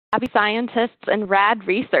happy scientists and rad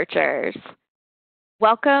researchers.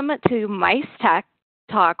 Welcome to MiceTech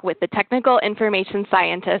Talk with the Technical Information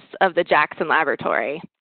Scientists of the Jackson Laboratory.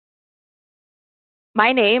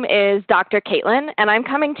 My name is Dr. Caitlin, and I'm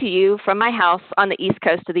coming to you from my house on the East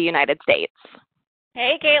Coast of the United States.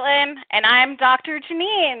 Hey, Caitlin, and I'm Dr.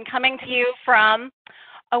 Janine, coming to you from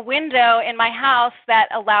a window in my house that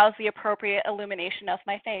allows the appropriate illumination of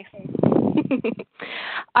my face.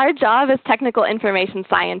 Our job as technical information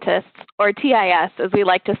scientists, or TIS as we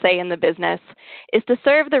like to say in the business, is to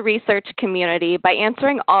serve the research community by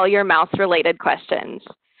answering all your mouse-related questions.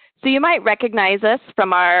 So you might recognize us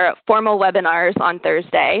from our formal webinars on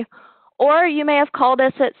Thursday, or you may have called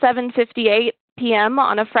us at 7:58 p.m.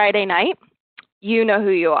 on a Friday night. You know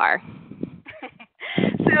who you are.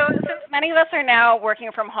 So since many of us are now working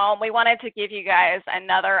from home, we wanted to give you guys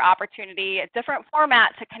another opportunity, a different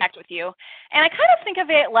format to connect with you. And I kind of think of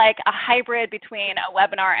it like a hybrid between a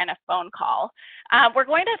webinar and a phone call. We're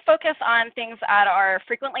going to focus on things that are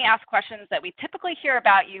frequently asked questions that we typically hear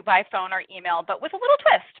about you by phone or email, but with a little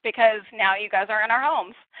twist because now you guys are in our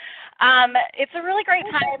homes. It's a really great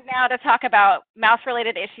time now to talk about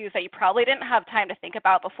mouse-related issues that you probably didn't have time to think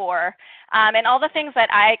about before, and all the things that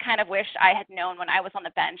I kind of wished I had known when I was on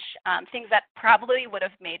the bench, things that probably would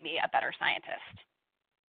have made me a better scientist.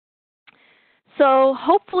 So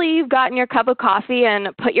hopefully you've gotten your cup of coffee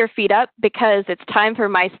and put your feet up because it's time for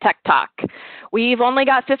MiceTech Talk. We've only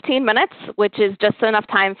got 15 minutes, which is just enough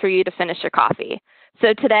time for you to finish your coffee.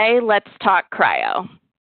 So today, let's talk cryo.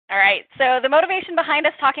 All right, so the motivation behind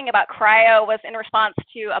us talking about cryo was in response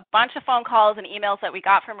to a bunch of phone calls and emails that we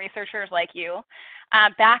got from researchers like you.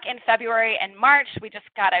 Back in February and March, we just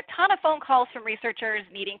got a ton of phone calls from researchers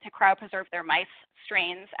needing to cryopreserve their mice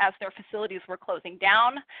strains as their facilities were closing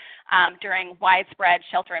down during widespread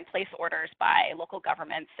shelter-in-place orders by local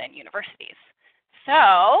governments and universities.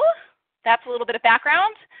 So that's a little bit of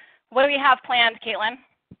background. What do we have planned, Caitlin?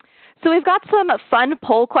 So we've got some fun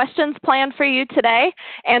poll questions planned for you today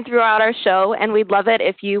and throughout our show, and we'd love it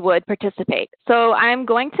if you would participate. So I'm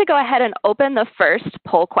going to go ahead and open the first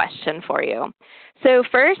poll question for you. So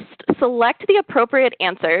first, select the appropriate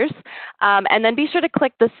answers, and then be sure to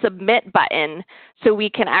click the Submit button so we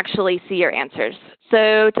can actually see your answers.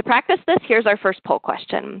 So to practice this, here's our first poll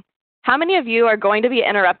question. How many of you are going to be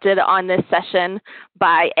interrupted on this session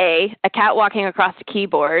by A, a cat walking across the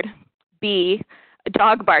keyboard, B, a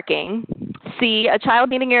dog barking, C, a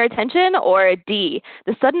child needing your attention, or D,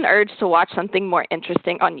 the sudden urge to watch something more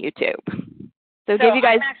interesting on YouTube? So give you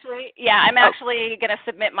guys. I'm actually going to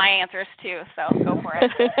submit my answers too, so go for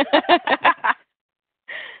it.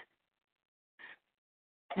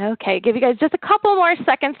 Okay, give you guys just a couple more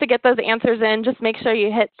seconds to get those answers in. Just make sure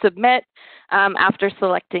you hit submit after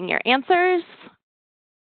selecting your answers.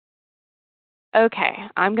 Okay,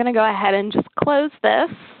 I'm going to go ahead and just close this.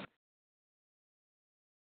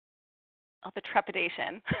 Oh, the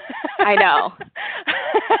trepidation. I know.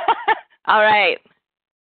 All right.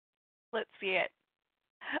 Let's see it.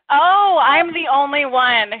 Oh, I'm the only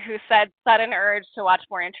one who said sudden urge to watch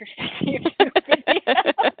more interesting YouTube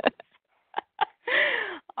videos.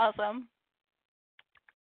 Awesome.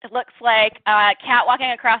 It looks like cat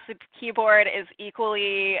walking across the keyboard is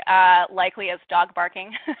equally likely as dog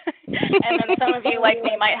barking. And then some of you, like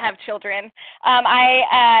me, might have children.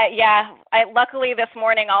 Luckily this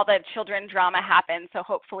morning all the children drama happened, so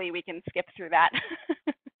hopefully we can skip through that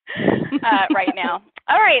right now.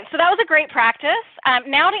 All right, so that was a great practice.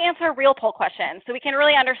 Now to answer a real poll question, so we can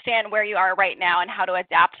really understand where you are right now and how to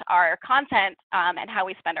adapt our content and how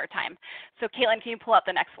we spend our time. So Caitlin, can you pull up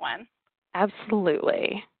the next one?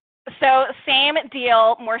 Absolutely. So same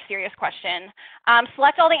deal, more serious question.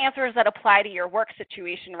 Select all the answers that apply to your work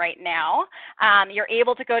situation right now. You're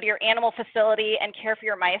able to go to your animal facility and care for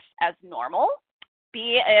your mice as normal.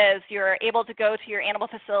 B is you're able to go to your animal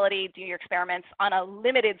facility, do your experiments on a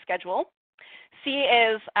limited schedule. C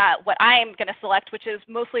is what I'm going to select, which is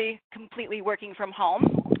mostly completely working from home.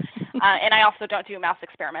 And I also don't do mouse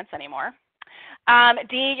experiments anymore.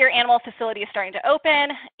 D, your animal facility is starting to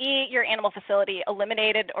open. E, your animal facility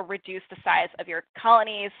eliminated or reduced the size of your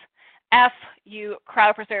colonies. F, you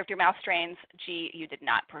cryopreserved your mouse strains. G, you did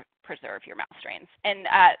not preserve your mouse strains. And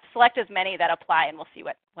select as many that apply, and we'll see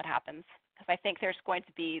what happens, because I think there's going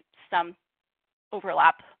to be some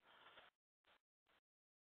overlap.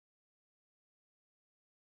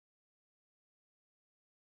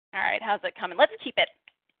 All right, how's it coming? Let's keep it.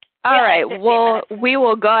 All right, we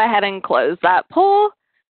will go ahead and close that poll. All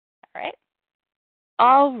right.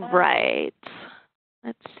 All right.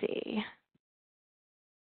 Let's see.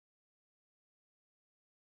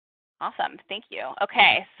 Awesome, thank you.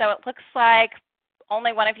 Okay, so it looks like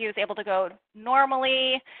only one of you is able to go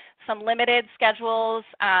normally, some limited schedules.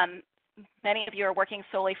 Many of you are working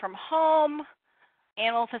solely from home.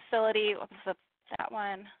 Animal facility, what was that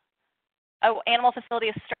one? Oh, animal facility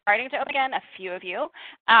is starting to open again, a few of you.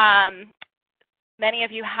 Many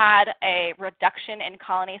of you had a reduction in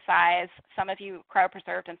colony size. Some of you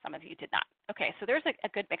cryopreserved and some of you did not. Okay, so there's a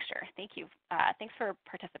good mixture. Thank you. Thanks for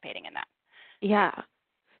participating in that. Yeah.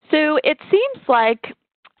 So it seems like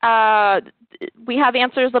we have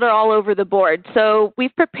answers that are all over the board. So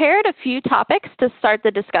we've prepared a few topics to start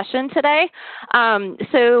the discussion today.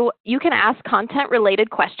 So you can ask content-related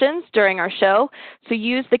questions during our show. So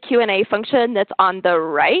use the Q&A function that's on the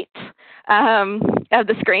right of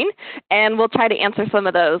the screen, and we'll try to answer some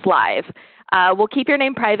of those live. We'll keep your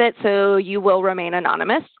name private, so you will remain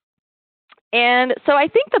anonymous. And so I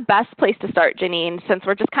think the best place to start, Janine, since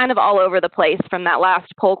we're just kind of all over the place from that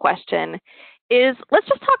last poll question, is let's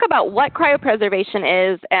just talk about what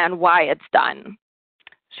cryopreservation is and why it's done.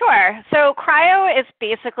 Sure. So cryo is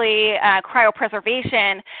basically,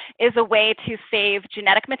 cryopreservation is a way to save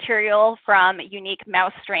genetic material from unique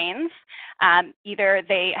mouse strains. Either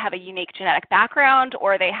they have a unique genetic background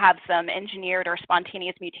or they have some engineered or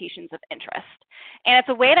spontaneous mutations of interest. And it's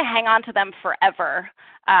a way to hang on to them forever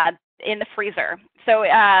in the freezer. So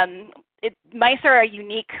mice are a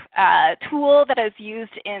unique tool that is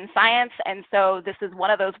used in science, and so this is one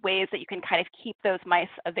of those ways that you can kind of keep those mice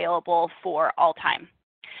available for all time.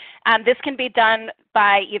 This can be done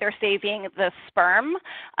by either saving the sperm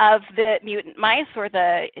of the mutant mice or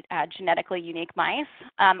the genetically unique mice,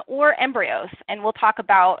 or embryos. And we'll talk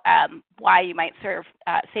about why you might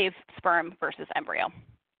save sperm versus embryo.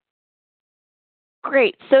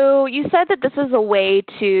 Great. So you said that this is a way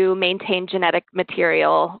to maintain genetic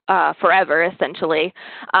material forever, essentially.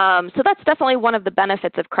 So that's definitely one of the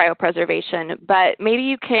benefits of cryopreservation, but maybe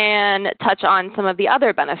you can touch on some of the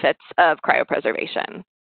other benefits of cryopreservation.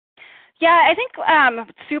 Yeah, I think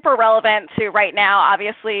super relevant to right now,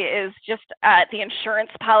 obviously, is just the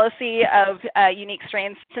insurance policy of unique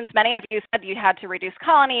strains. Since many of you said you had to reduce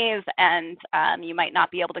colonies and you might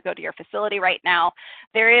not be able to go to your facility right now,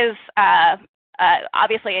 there is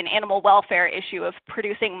obviously an animal welfare issue of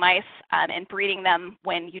producing mice and breeding them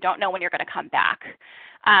when you don't know when you're going to come back.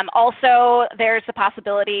 Also, there's the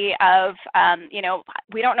possibility of,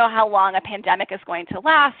 we don't know how long a pandemic is going to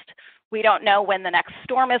last. We don't know when the next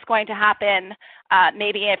storm is going to happen.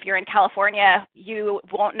 Maybe if you're in California, you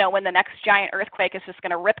won't know when the next giant earthquake is just going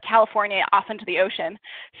to rip California off into the ocean.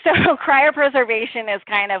 So cryopreservation is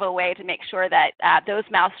kind of a way to make sure that those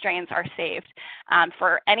mouse strains are saved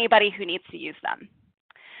for anybody who needs to use them.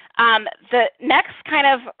 The next kind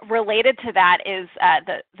of related to that is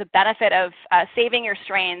the benefit of saving your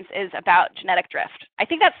strains is about genetic drift. I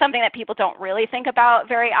think that's something that people don't really think about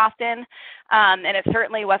very often, and it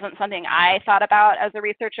certainly wasn't something I thought about as a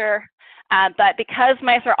researcher. But because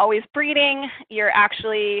mice are always breeding, you're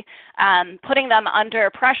actually putting them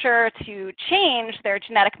under pressure to change their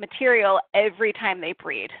genetic material every time they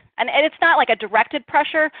breed. And it's not like a directed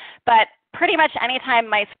pressure, but pretty much anytime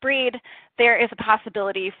mice breed, there is a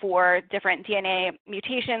possibility for different DNA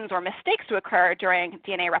mutations or mistakes to occur during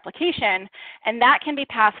DNA replication, and that can be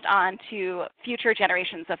passed on to future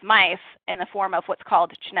generations of mice in the form of what's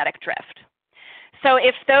called genetic drift. So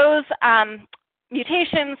if those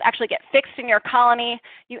mutations actually get fixed in your colony,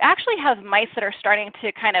 you actually have mice that are starting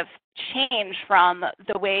to kind of change from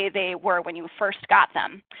the way they were when you first got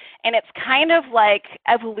them. And it's kind of like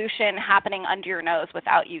evolution happening under your nose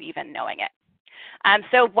without you even knowing it.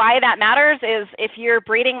 So why that matters is if you're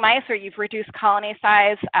breeding mice or you've reduced colony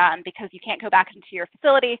size because you can't go back into your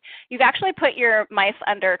facility, you've actually put your mice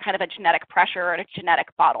under kind of a genetic pressure or a genetic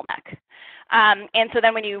bottleneck. And so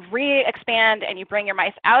then when you re-expand and you bring your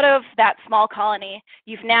mice out of that small colony,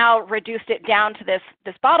 you've now reduced it down to this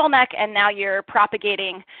bottleneck, and now you're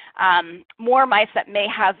propagating more mice that may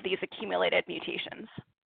have these accumulated mutations.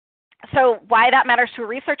 So why that matters to a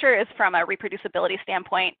researcher is from a reproducibility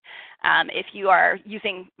standpoint. If you are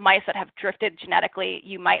using mice that have drifted genetically,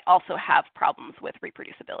 you might also have problems with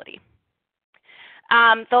reproducibility.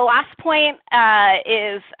 The last point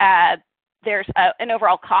is there's an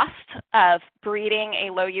overall cost of breeding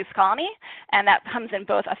a low-use colony, and that comes in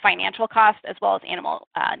both a financial cost as well as animal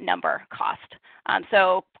number cost.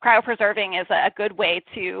 So cryopreserving is a good way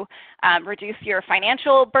to reduce your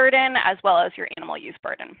financial burden as well as your animal use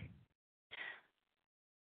burden.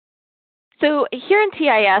 So here in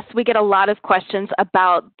TIS, we get a lot of questions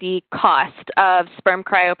about the cost of sperm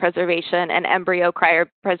cryopreservation and embryo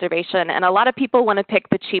cryopreservation, and a lot of people want to pick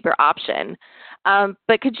the cheaper option.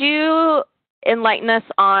 But could you enlighten us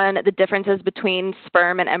on the differences between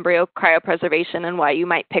sperm and embryo cryopreservation and why you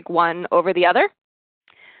might pick one over the other?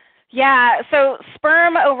 Yeah, so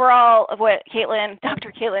sperm overall, what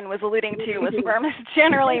Dr. Caitlin was alluding to, was sperm is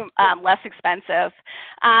generally less expensive.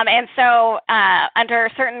 And so under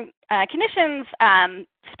certain conditions,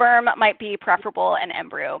 sperm might be preferable and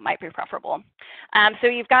embryo might be preferable. So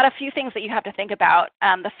you've got a few things that you have to think about.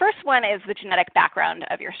 The first one is the genetic background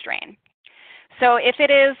of your strain. So if it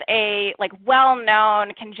is a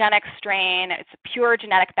well-known congenic strain, it's a pure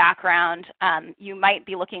genetic background, you might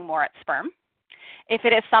be looking more at sperm. If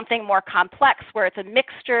it is something more complex, where it's a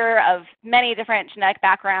mixture of many different genetic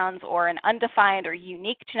backgrounds or an undefined or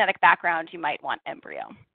unique genetic background, you might want embryo.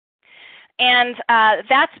 And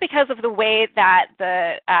that's because of the way that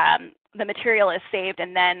the material is saved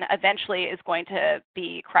and then eventually is going to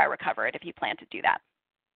be cryorecovered if you plan to do that.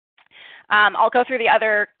 I'll go through the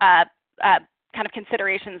other kind of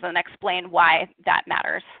considerations and explain why that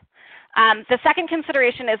matters. The second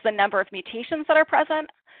consideration is the number of mutations that are present.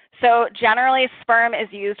 So generally, sperm is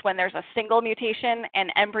used when there's a single mutation,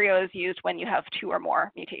 and embryo is used when you have 2 or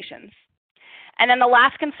more mutations. And then the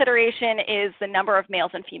last consideration is the number of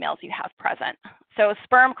males and females you have present. So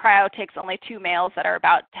sperm cryo takes only 2 males that are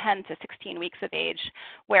about 10 to 16 weeks of age,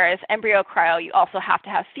 whereas embryo cryo, you also have to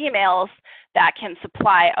have females that can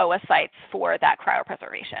supply oocytes for that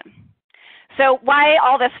cryopreservation. So why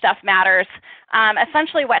all this stuff matters,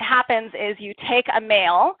 essentially what happens is you take a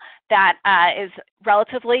male that is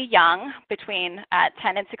relatively young, between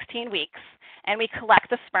 10 and 16 weeks, and we collect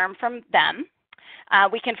the sperm from them.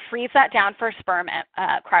 We can freeze that down for sperm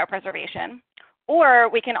cryopreservation, or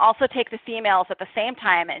we can also take the females at the same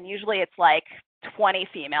time, and usually it's like 20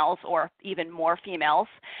 females or even more females.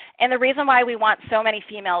 And the reason why we want so many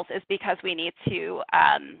females is because we need to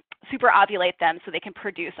superovulate them so they can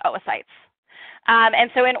produce oocytes. And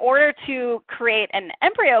so in order to create an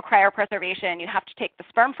embryo cryopreservation, you have to take the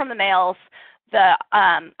sperm from the males, the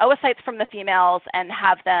oocytes from the females, and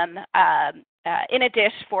have them in a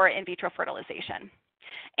dish for in vitro fertilization.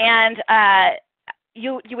 And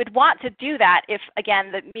you would want to do that if,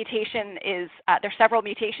 again, the mutation is, there's several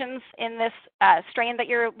mutations in this strain that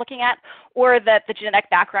you're looking at, or that the genetic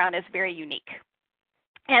background is very unique.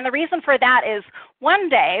 And the reason for that is one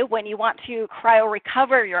day when you want to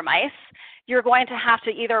cryorecover your mice, you're going to have to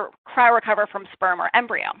either cryorecover from sperm or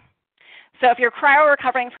embryo. So if you're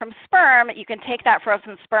cryorecovering from sperm, you can take that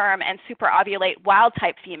frozen sperm and superovulate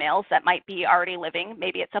wild-type females that might be already living.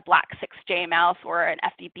 Maybe it's a black 6J mouse or an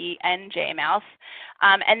FDB-NJ mouse.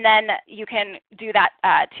 And then you can do that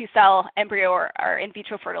 2-cell embryo or in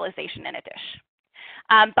vitro fertilization in a dish.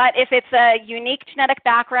 But if it's a unique genetic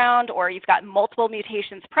background or you've got multiple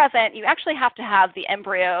mutations present, you actually have to have the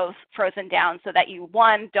embryos frozen down so that you,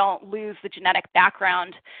 1, don't lose the genetic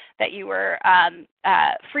background that you were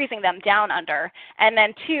freezing them down under, and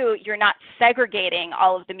then 2, you're not segregating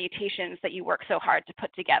all of the mutations that you work so hard to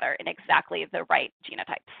put together in exactly the right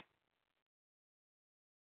genotypes.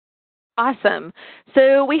 Awesome.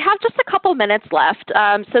 So we have just a couple minutes left,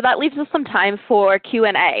 so that leaves us some time for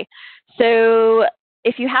Q&A. So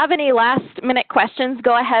if you have any last-minute questions,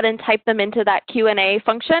 go ahead and type them into that Q&A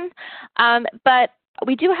function. But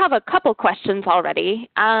we do have a couple questions already.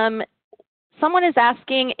 Someone is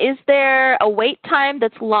asking, is there a wait time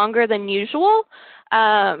that's longer than usual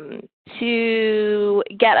to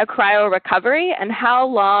get a cryo recovery, and how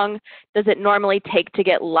long does it normally take to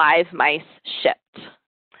get live mice shipped?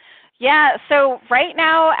 Yeah, so right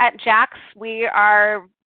now at JAX, we are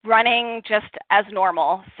running just as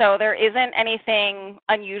normal. So there isn't anything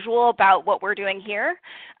unusual about what we're doing here.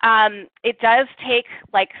 It does take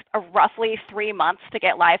like roughly 3 months to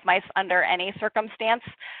get live mice under any circumstance.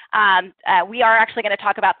 We are actually going to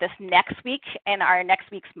talk about this next week in our next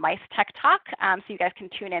week's MiceTech talk, so you guys can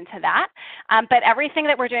tune into that. But everything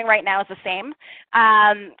that we're doing right now is the same.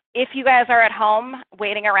 If you guys are at home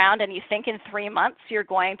waiting around and you think in 3 months you're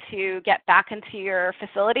going to get back into your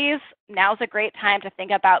facilities, now's a great time to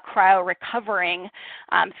think about cryo recovering,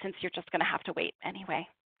 since you're just going to have to wait anyway.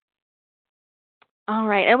 All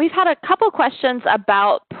right, and we've had a couple questions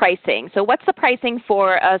about pricing. So what's the pricing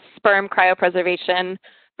for a sperm cryopreservation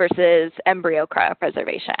versus embryo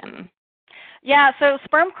cryopreservation? Yeah, so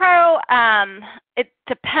sperm cryo, it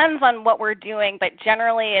depends on what we're doing, but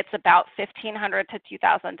generally it's about $1,500 to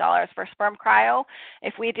 $2,000 for sperm cryo.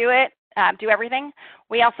 If we do it, do everything.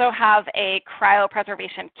 We also have a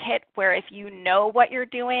cryopreservation kit where if you know what you're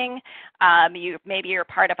doing, maybe you're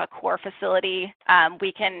part of a core facility,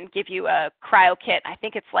 we can give you a cryo kit. I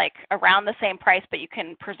think it's like around the same price, but you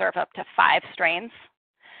can preserve up to 5 strains.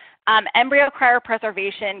 Embryo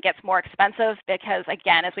cryopreservation gets more expensive because,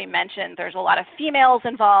 again, as we mentioned, there's a lot of females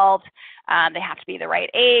involved. They have to be the right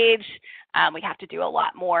age. We have to do a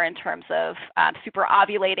lot more in terms of super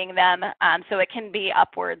ovulating them. So it can be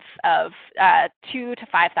upwards of $2,000 to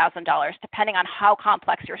 $5,000 depending on how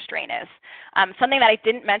complex your strain is. Something that I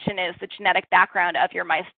didn't mention is the genetic background of your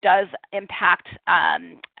mice does impact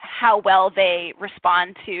how well they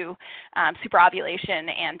respond to superovulation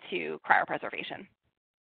and to cryopreservation.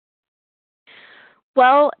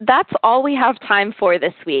 Well, that's all we have time for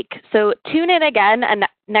this week. So tune in again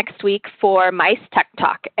next week for MiceTech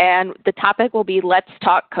Talk, and the topic will be Let's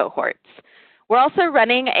Talk Cohorts. We're also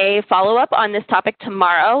running a follow-up on this topic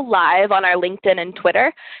tomorrow live on our LinkedIn and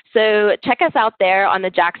Twitter, so check us out there on the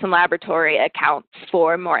Jackson Laboratory accounts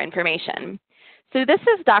for more information. So this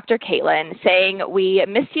is Dr. Caitlin saying we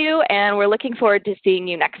miss you and we're looking forward to seeing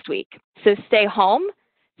you next week. So stay home,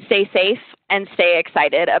 stay safe, and stay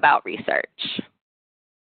excited about research.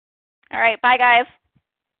 All right, bye guys.